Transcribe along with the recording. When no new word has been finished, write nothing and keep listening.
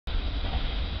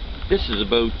This is a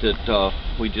boat that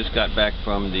we just got back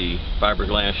from the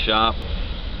fiberglass shop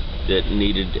that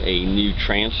needed a new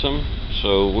transom.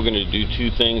 So we're going to do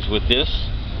two things with this.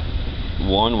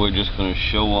 One, we're just going to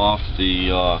show off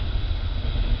the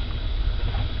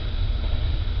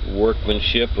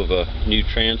workmanship of a new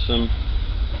transom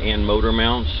and motor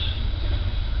mounts.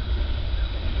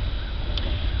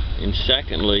 And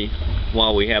secondly,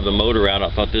 while we have the motor out, I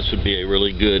thought this would be a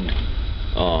really good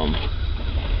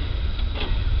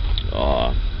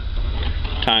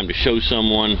time to show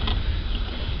someone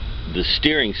the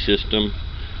steering system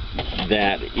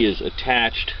that is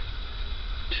attached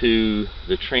to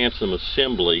the transom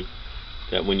assembly,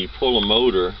 that when you pull a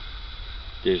motor,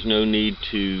 there's no need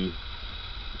to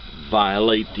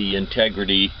violate the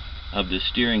integrity of the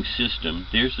steering system.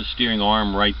 There's the steering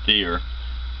arm right there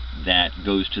that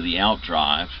goes to the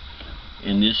outdrive,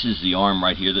 and this is the arm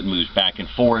right here that moves back and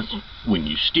forth when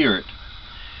you steer it,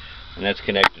 and that's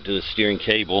connected to the steering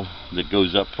cable that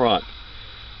goes up front.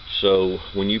 So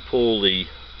when you pull the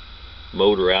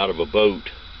motor out of a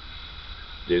boat,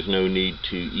 there's no need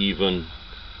to even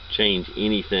change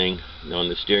anything on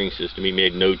the steering system. He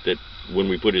made note that when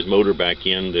we put his motor back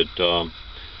in, that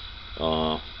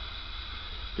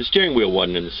the steering wheel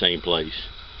wasn't in the same place.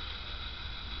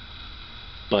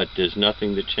 But there's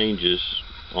nothing that changes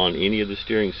on any of the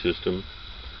steering system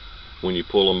when you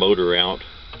pull a motor out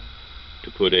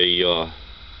to put a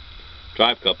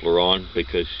drive coupler on,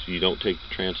 because you don't take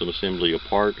the transom assembly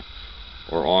apart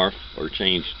or off or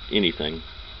change anything.